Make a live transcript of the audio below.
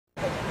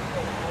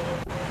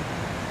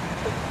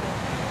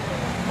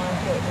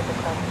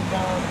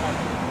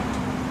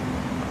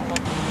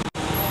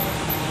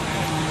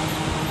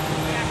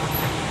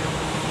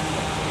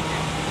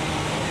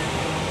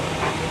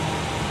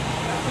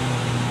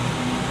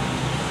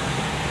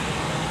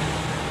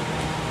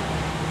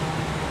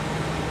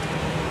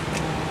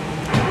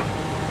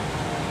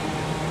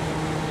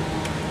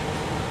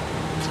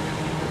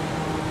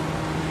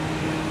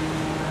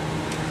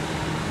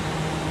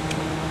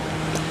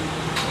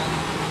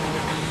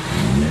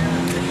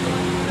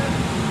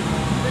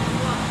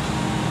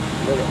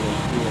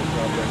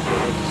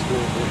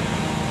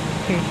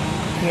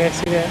Yeah, I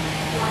see that.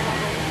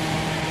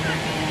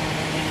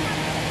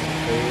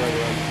 Right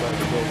around the side of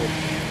the building.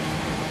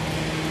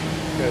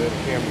 Got a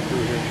camera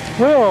crew here.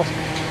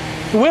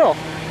 Will,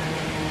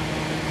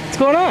 what's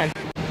going on?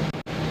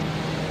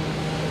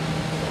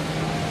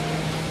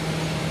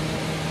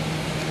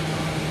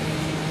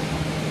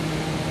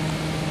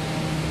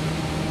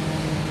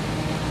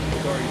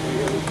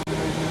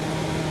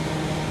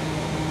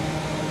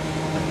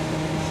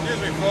 Excuse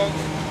me, folks.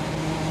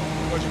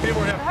 Bunch of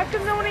people have. How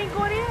come no one ain't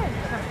going in?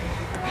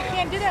 You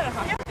can't do that in a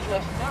hostage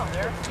situation. No,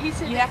 he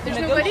said you have to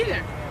negotiate.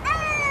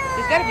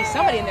 There's got to be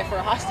somebody in there for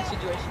a hostage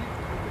situation.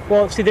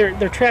 Well, see,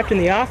 they're trapped in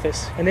the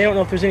office, and they don't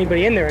know if there's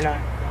anybody in there or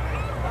not.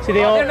 See,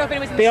 they all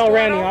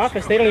ran the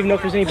office. They don't even know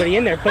if there's anybody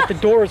in there, but the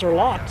doors are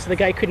locked, so the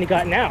guy couldn't have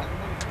gotten out.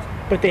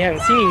 But they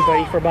haven't seen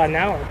anybody for about an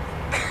hour.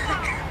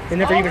 They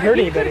never even heard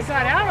anybody. He could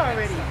have got out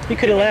already. He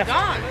could have left.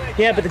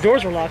 Yeah, but the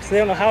doors were locked, so they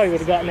don't know how he would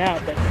have gotten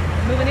out. But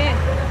moving in.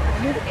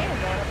 Moving in.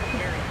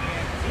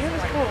 It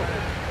was cold.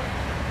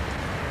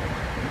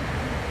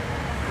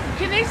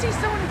 Can they see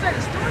someone inside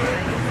the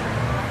store?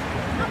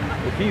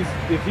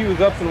 If he was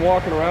up and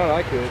walking around,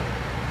 I could.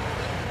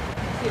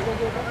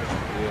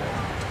 Yeah.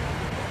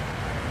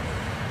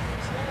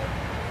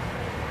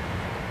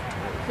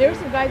 There were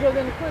some guys over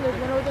in the corner.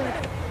 There's one over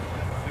there.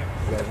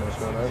 You guys know what's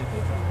going on?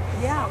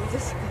 Yeah, we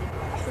just.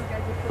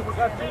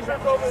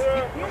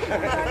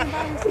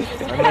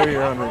 I know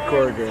you're on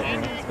record right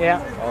now.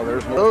 yeah. Oh,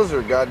 those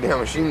are goddamn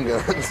machine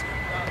guns.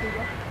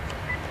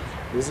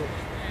 Is it?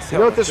 You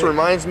know what this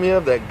reminds me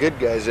of? That Good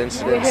Guys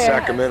incident in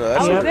Sacramento.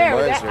 That's what it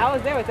reminds me. I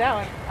was there with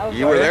that one.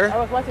 You were there? I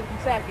was watching from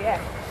Sac, yeah.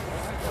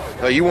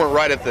 No, you weren't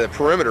right at the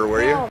perimeter,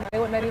 were you? No, they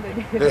wouldn't let either.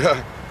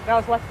 Yeah. I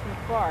was watching from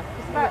far.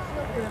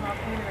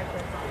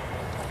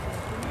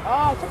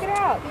 Oh, check it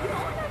out.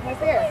 Right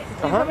there. Is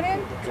he coming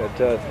in?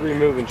 Got 3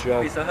 moving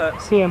shots. Pizza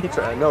Hut. See him.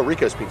 Pizza, no,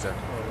 Rico's Pizza.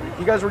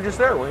 You guys were just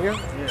there, weren't you?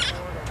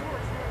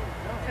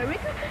 Yeah.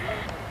 Rico?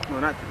 No,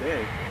 not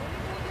today.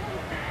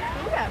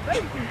 Yeah,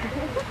 but.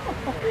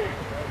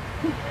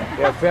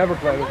 Yeah,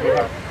 Fabricline was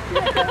here.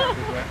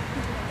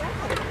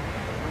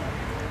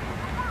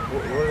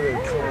 What are they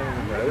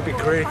calling that? It'd be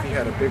great if he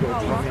had a big old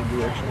tummy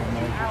directional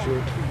knife for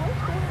sure.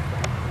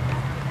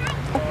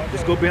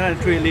 Just go behind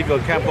the tree and leave your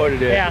camcorder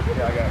there. Yeah.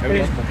 Yeah, I got And it.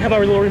 just have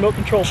our little remote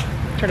control.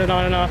 Turn it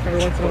on and off every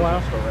once in a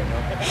while.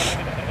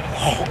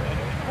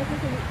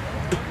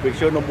 Make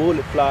sure no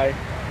bullet fly.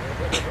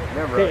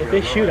 If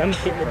they shoot, I'm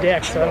hitting the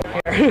deck, so I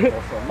don't care.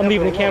 I'm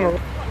leaving the camera.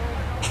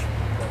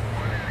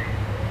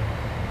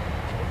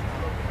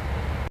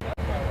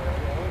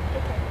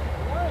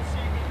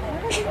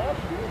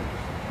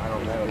 I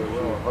don't know. They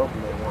will. I'm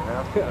hoping they won't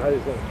have to. I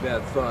just had a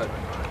bad thought.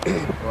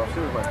 Well, as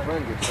soon as my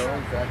friend gets home,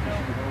 in fact, he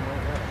should be home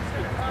right now.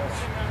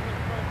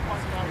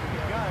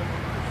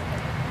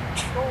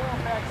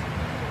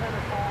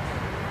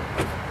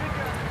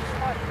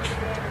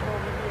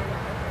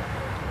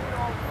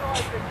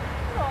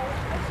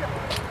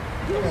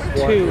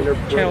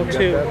 Channel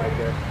 2.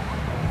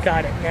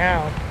 Got it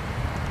now.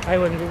 I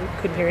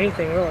couldn't hear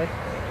anything really.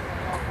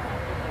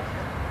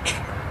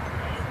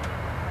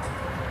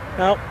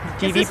 Oh,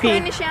 DVP. Is this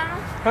going to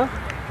channel? Huh?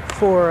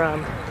 For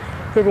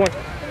everyone.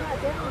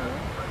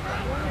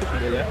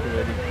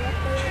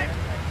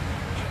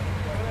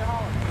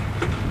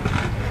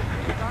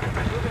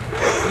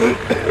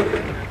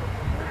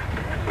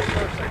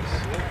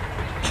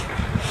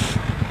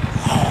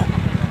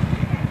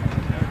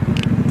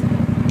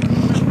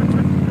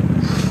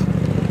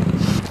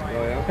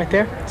 Right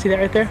there? See that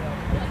right there?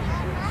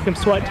 Some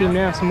SWAT team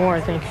now, some more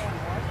I think.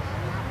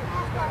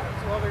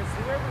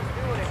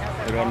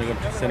 They're only going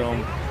to send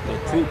on the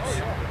troops.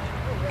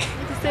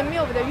 You can send me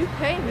over there, you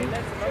pay me.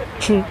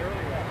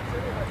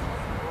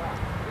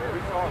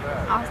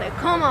 I'll say,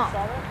 come on.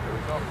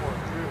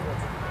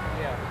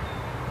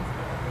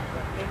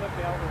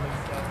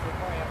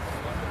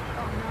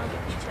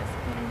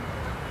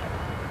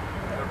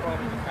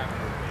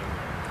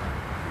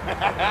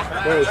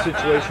 There's a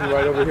situation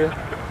right over here.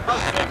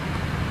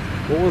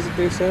 What was it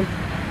they said?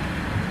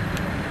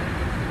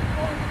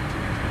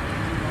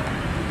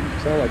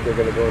 Sound like they're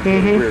gonna go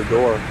through the rear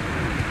door. Is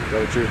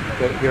that what you're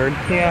hearing?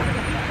 Yeah.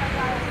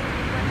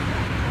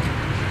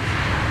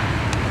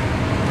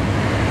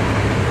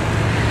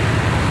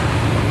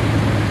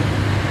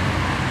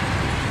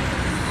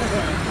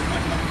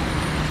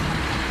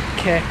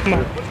 Okay, come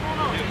on.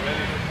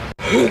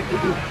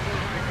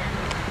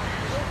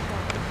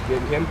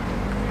 Getting him?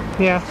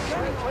 Yeah.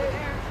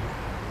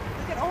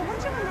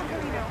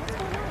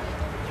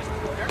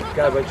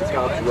 Got a bunch of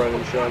cops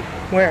running, Sean.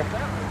 Where?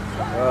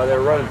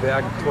 They're running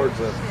back towards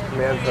the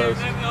command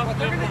post.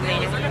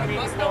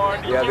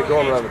 Yeah, they're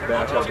going around the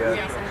back, I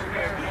guess.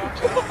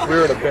 We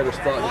were in a better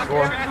spot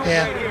before.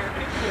 Yeah.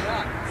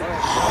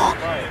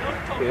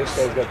 Okay, this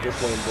guy's got this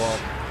one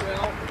blocked.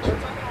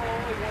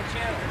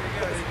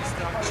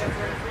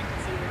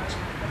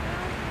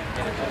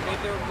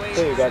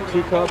 Okay, you got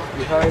 2 cops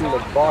behind the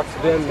box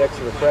bin next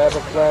to the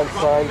traffic plant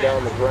sign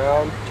down the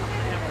ground.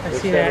 I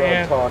see that,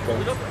 yeah.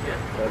 Talking.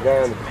 That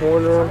guy in the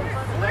corner.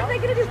 What are they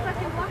going to do?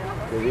 Fucking walk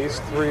off? Okay, these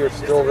three are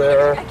still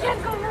there. There's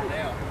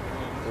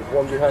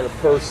one behind a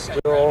post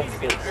still.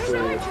 Let's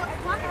see.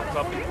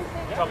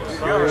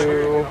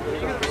 2,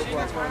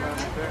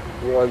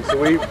 1. So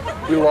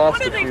we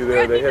lost a few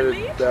there. They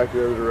headed back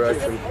the other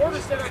direction. I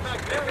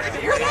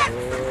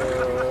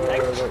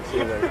don't see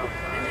them.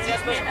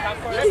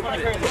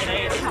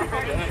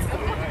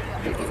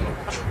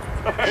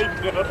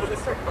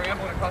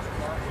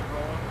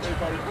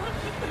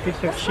 If you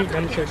start shooting,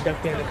 I'm just going to duck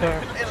behind the car.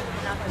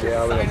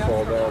 Yeah, I'm going to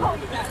fall down.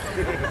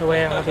 The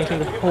way I'm looking through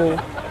the hole.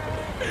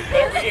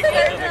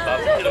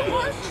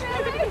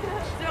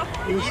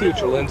 You can see what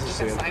your lens is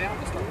seeing.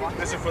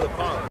 This is for the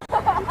pond.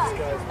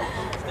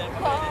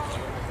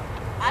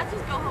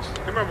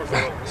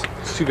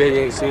 It's too bad you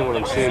ain't seeing what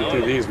I'm seeing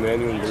through these, man.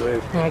 You wouldn't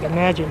believe. I can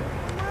imagine.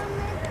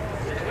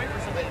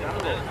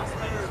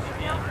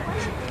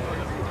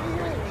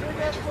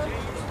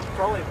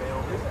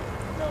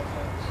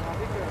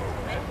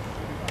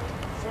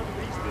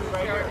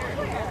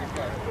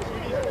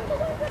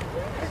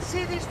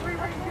 See these three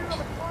right here on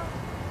the front?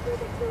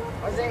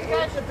 These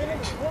guys have been in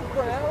the book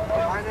for an hour.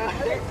 I know.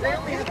 They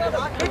only have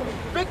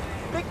big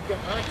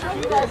guns.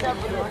 You guys have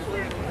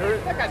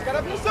that guy's got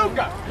a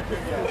bazooka.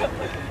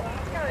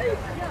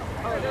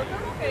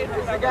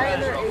 Is the guy in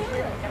there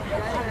Asian?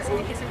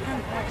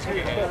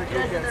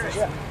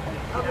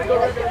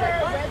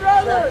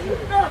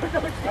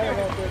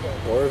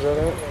 Where is that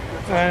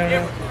I don't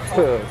know.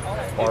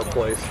 at? Our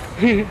place.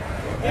 You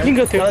can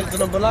go through.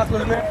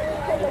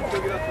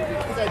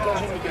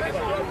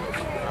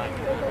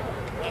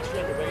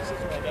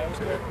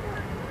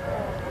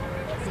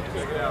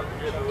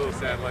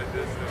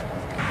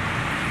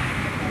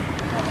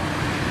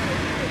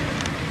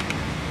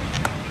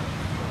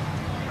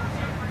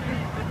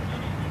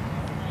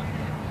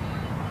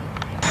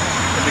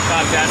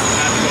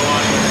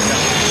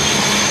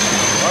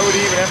 Why would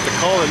he even have to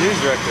call the news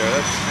director?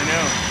 I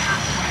know.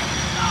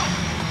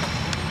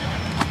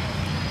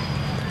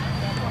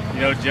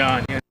 You know,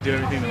 John, you have to do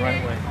everything the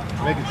right way.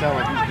 Make it sound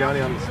like he's Johnny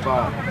on the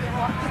spot.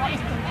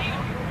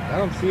 I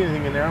don't see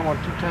anything in there. I want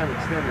a 2-time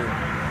extender.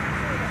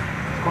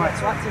 Quiet,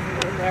 SWAT team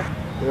in there.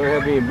 We don't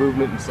have any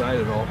movement inside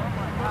at all.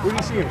 Where do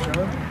you see him,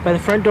 Sean? By the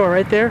front door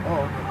right there?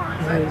 Oh.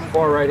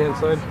 Far right hand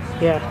side?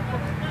 Yeah.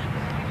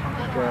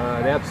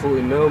 God,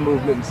 absolutely no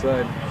movement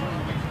inside.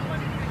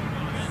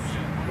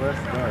 Well,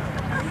 that's dark.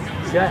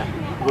 Yeah,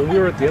 when we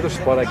were at the other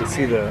spot, I could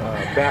see the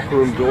back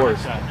room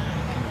doors.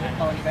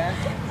 Oh,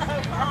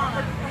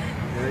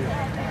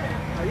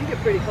 you get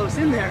pretty close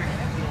in there.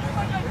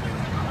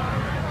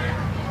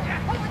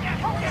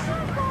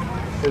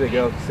 There they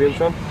go. See them,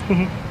 Sean?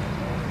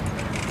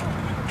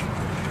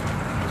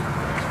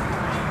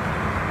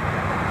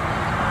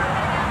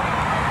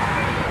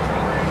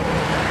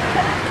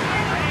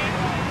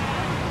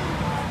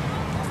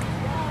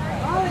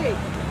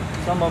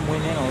 Some of them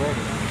went in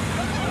already.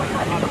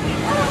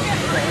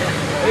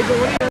 Hazel,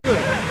 what are you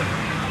doing?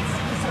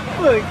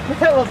 Look,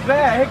 that was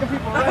bad. How can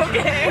people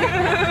Okay.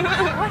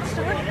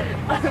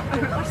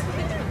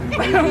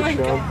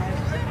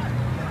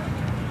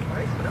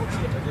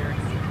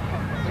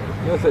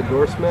 You notice that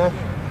door smash?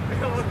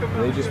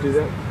 They just do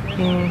that?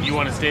 You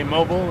want to stay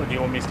mobile, or do you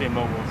want me to stay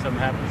mobile if something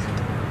happens?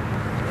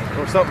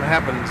 Well, if something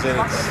happens and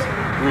it's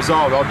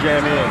resolved, I'll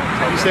jam in.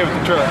 You stay with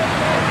the truck.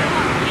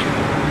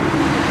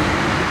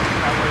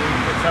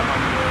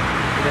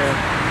 Yeah.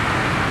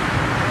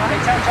 Hey,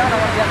 tell John I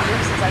want to get the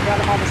news since I got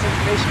him all this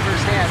information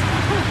firsthand.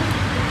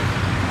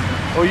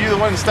 Oh, you the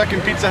one stuck in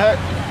Pizza Hut?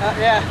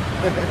 Yeah.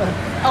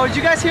 Oh, did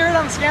you guys hear it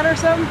on the scanner or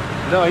something?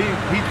 No,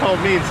 he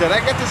called me and said,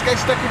 I got this guy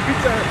stuck in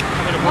Pizza Hut.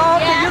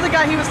 Oh, okay, you're the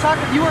guy he was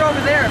talking. You were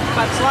over there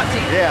by the SWAT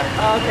team. Yeah.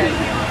 Oh, okay.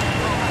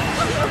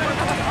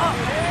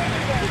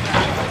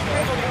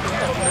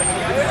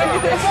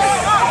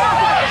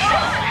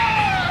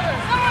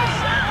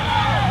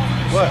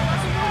 What?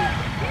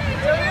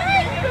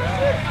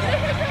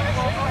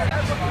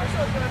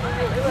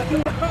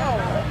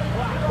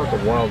 What a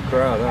wild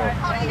crowd, huh?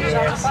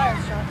 Yes.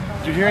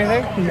 Did you hear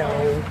anything? No.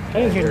 I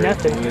didn't hear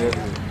nothing.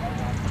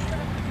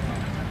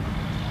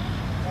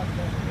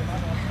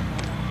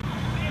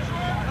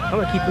 I'm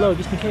going to keep low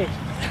just in case.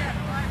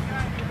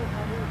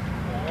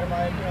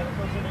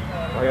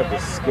 I got the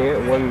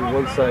scan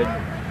one side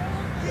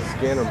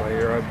scan on my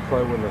ear. I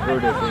probably wouldn't have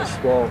heard it if it was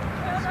swallowed.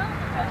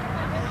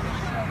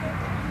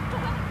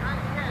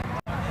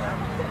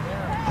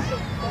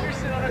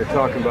 They're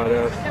talking about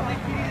us.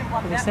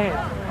 What are they saying?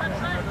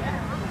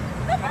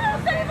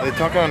 Are they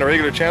talking on a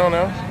regular channel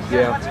now?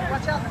 Yeah.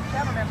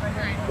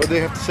 What do they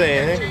have to say?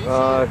 Anything?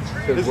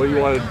 Said, what do you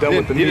want done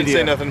with the He media? didn't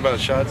say nothing about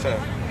shots, huh?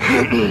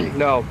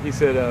 No, he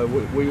said,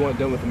 what do you want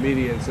done with the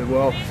media? And said,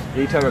 well,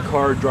 anytime a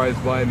car drives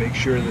by, make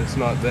sure that it's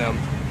not them.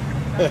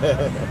 There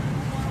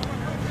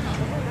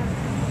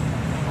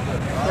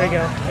you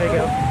go. There you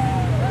go.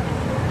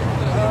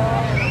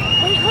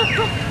 Wait, look.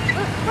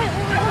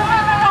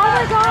 Oh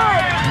my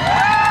God!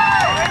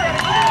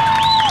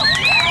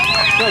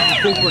 It's like you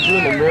think we're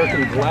doing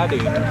American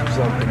Gladiators or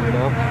something, you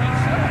know?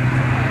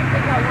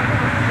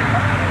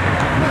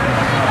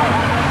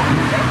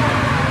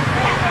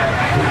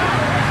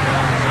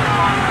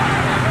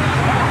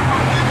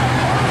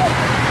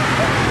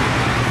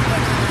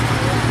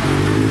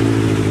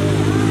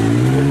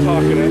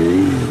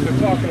 They're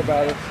talking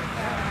about it.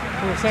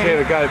 Saying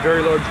they got a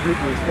very large group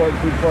in this one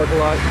food parking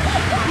lot,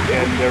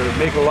 and they're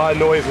making a lot of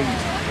noise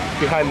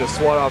behind the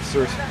SWAT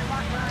officers.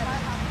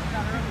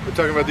 We're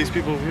talking about these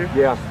people over here?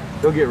 Yeah,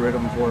 they'll get rid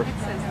of them for us. It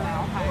says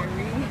now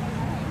hiring.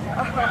 Oh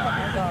my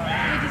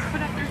god. They just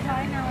put up their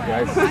sign or what?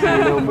 Yeah, I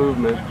see no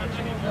movement.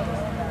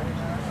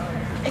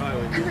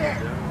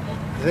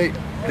 Did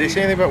they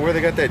say anything about where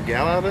they got that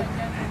gal out of?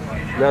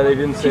 No, they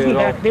didn't say it at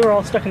all. They were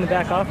all stuck in the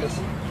back office.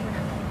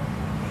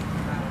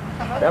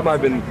 That might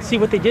have been. See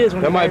what they did is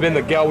when That might have been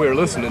the gal we were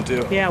listening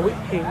to. Yeah,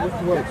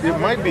 It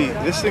might be.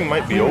 This thing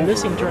might be over.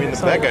 listening I during mean,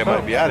 the that guy song.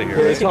 might be out of here.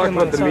 Yeah, they Right? talked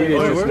about the media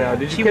just now.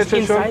 Did She you was catch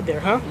that show? inside there,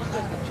 huh?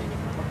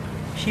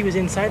 She was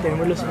inside there, and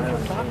we're listening to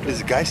her talk. Is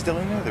the guy still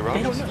in there? The They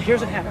don't robbers? know. Here's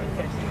what happened.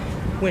 Okay.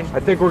 I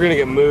think we're gonna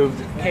get moved.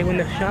 When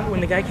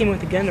the guy came with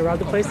the gun to rob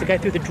the place, the guy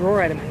threw the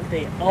drawer at him, and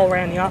they all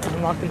ran the office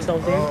and locked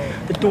themselves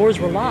in. The doors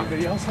were locked,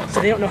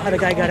 so they don't know how the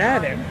guy got out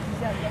of there.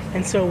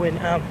 And so when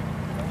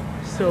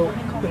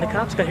the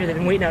cops got here, they've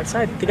been waiting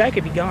outside. The guy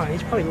could be gone.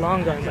 He's probably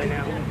long gone by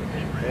now.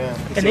 Yeah.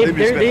 And they're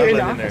in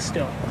the office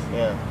still.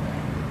 Yeah.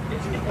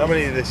 How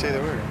many did they say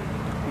there were?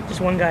 Just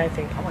one guy, I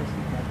think.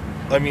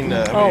 I mean,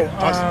 how many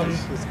hostages?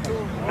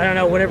 I don't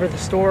know, whatever the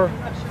store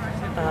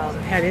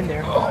had in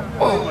there.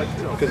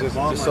 Because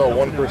I just saw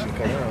one person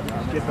come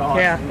out.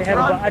 Yeah, they had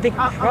about, I think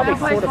probably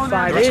 4 to 5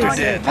 The rest are days.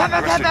 dead.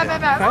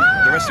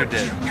 The rest are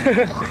dead.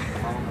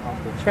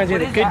 Trying to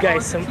be the good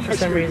guys for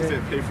some reason.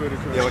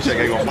 Yeah, what's that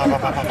guy going? Pop,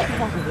 pop, pop, pop.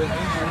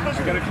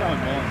 You gotta calm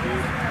down,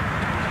 dude.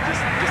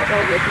 Just tell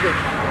me what you did.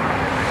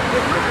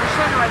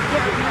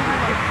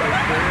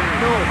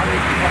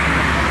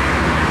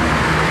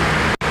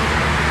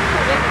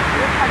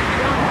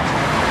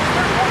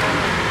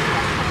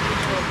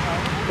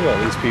 Look at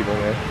all these people,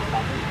 man.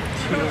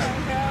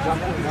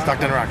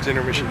 Stockton Rocks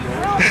intermission.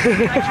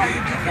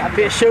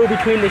 Be a show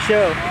between the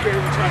show.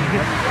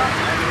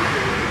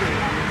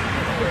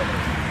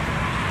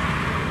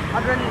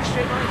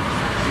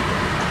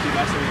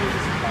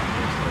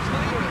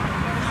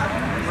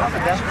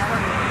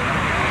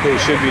 There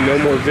should be no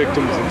more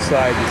victims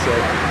inside, he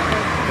said.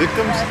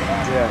 Victims?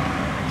 Yeah.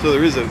 So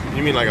there is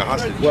you mean like a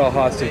hostage? Well,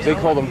 hostage. They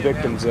call them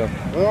victims, though.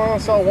 Well, I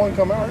saw one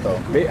come out,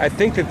 though. I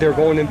think that they're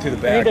going into the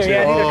back, too.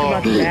 Yeah, I think they're coming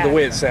out the back. The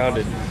way it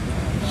sounded.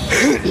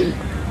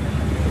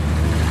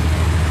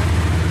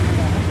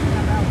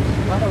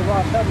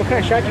 What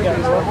kind of shot you got,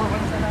 bro?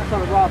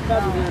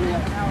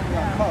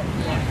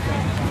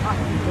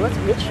 Well, that's a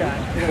good shot.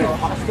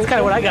 That's kind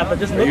of what I got, but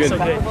this looks so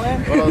good.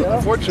 Well,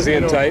 unfortunately, Is he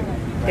in tight?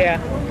 Yeah.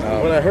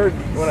 When I heard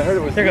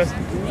it was There goes.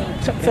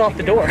 Something fell off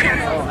the door.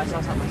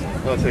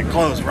 I'll say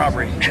close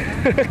robbery.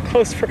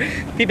 Close for.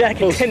 Be back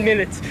in 10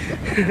 minutes.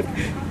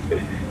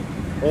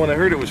 Well, when I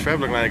heard it was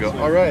Fabric Line, I go,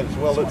 all right, it's a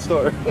well-lit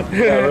store.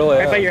 Yeah, really.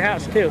 Right by your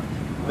house too.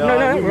 No,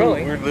 not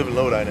really. We live in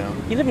Lodi now.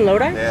 You live in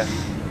Lodi? Yeah.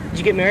 Did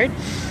you get married?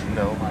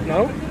 No.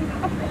 No.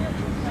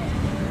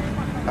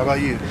 How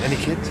about you? Any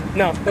kids?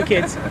 No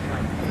kids.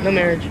 No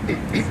marriage.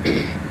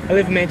 I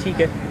live in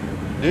Manteca.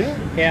 Do you?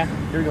 Yeah.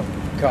 Here we go.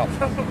 Cop.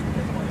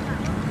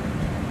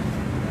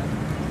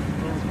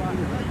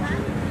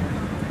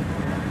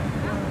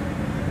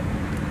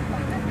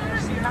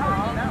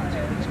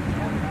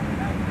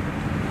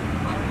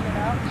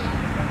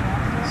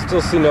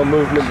 Still see no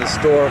movement in the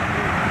store.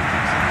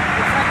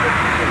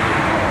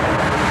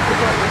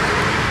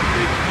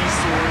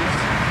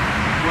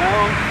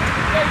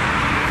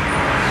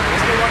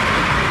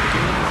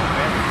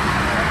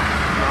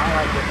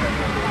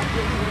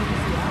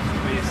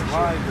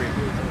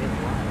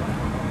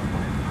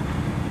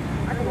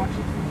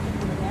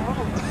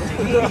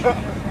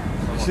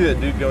 You see that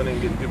dude going in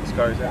and getting people's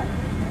cars out?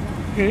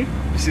 Hmm?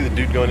 You see the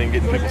dude going in and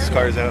getting people's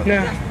cars out?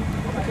 No.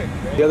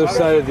 The other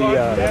side of the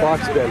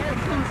box bin.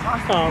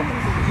 Oh.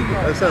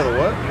 Other side of the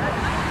what?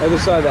 Other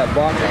side of that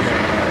box.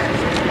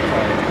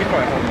 He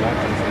probably hung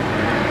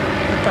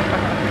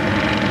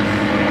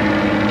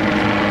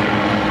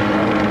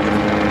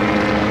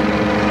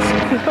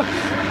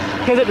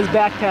He has it in his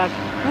backpack.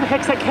 Where the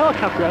heck's that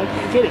helicopter? I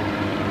can't get it.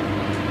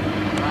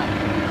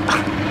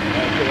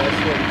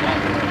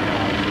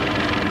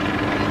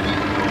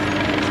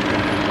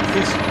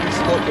 He's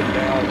looking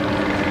down.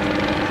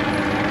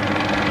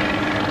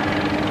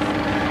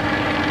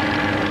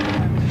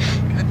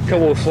 A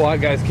couple of SWAT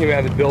guys came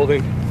out of the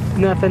building.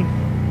 Nothing.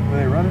 Were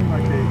they running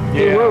like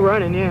they? They were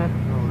running, yeah.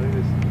 No, they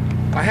just.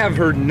 I have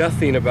heard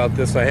nothing about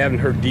this. I haven't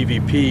heard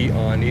DVP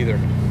on either.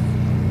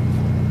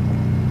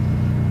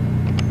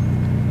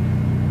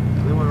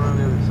 They went around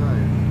the other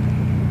side.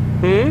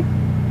 Hmm?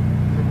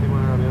 I think they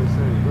went around the other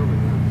side of the building.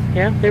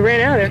 Yeah, they ran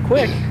out of there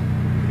quick.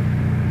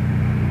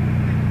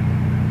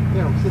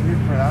 Yeah, I'm sitting here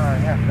for an hour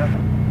and a half,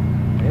 nothing.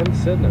 They haven't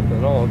said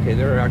nothing. Oh, okay.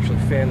 They're actually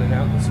fanning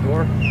out in the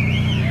store.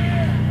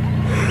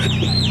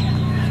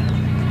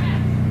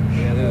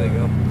 Yeah, there they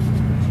go.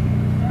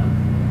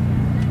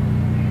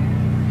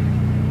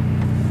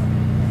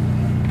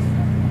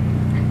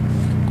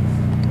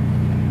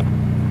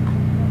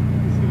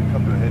 He's gonna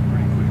come to a head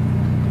pretty quick.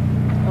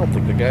 I don't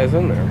think the guy's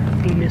in there.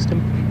 He missed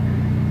him.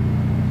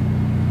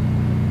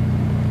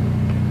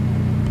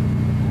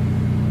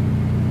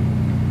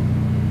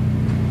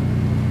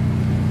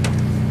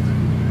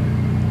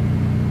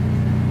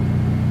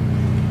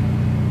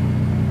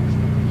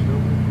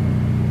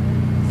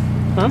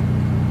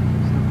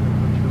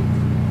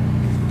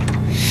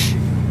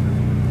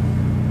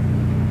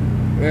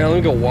 Yeah, let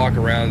me go walk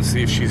around and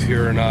see if she's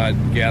here or not.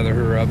 Gather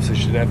her up so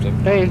she doesn't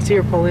have to I didn't see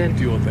her pull in.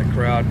 deal with that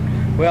crowd.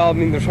 Well, I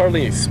mean, there's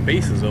hardly any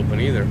spaces open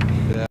either.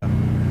 Yeah.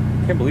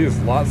 I can't believe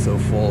this lot's so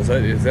full.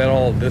 Is that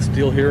all this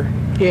deal here?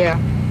 Yeah.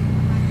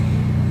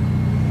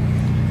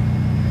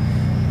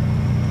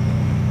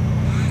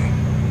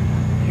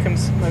 Here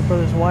comes my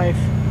brother's wife.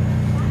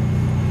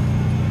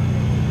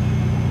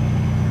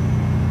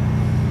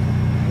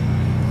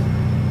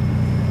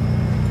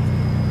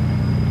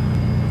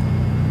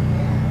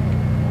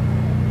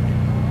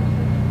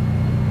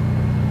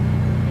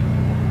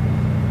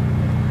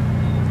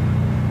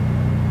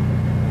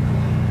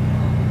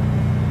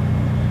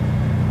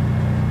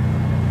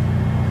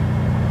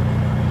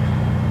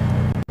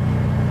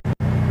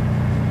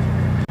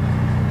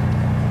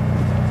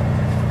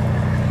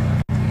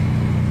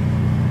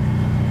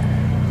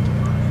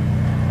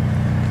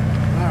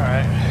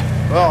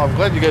 Well, I'm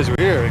glad you guys were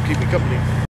here to keep me company.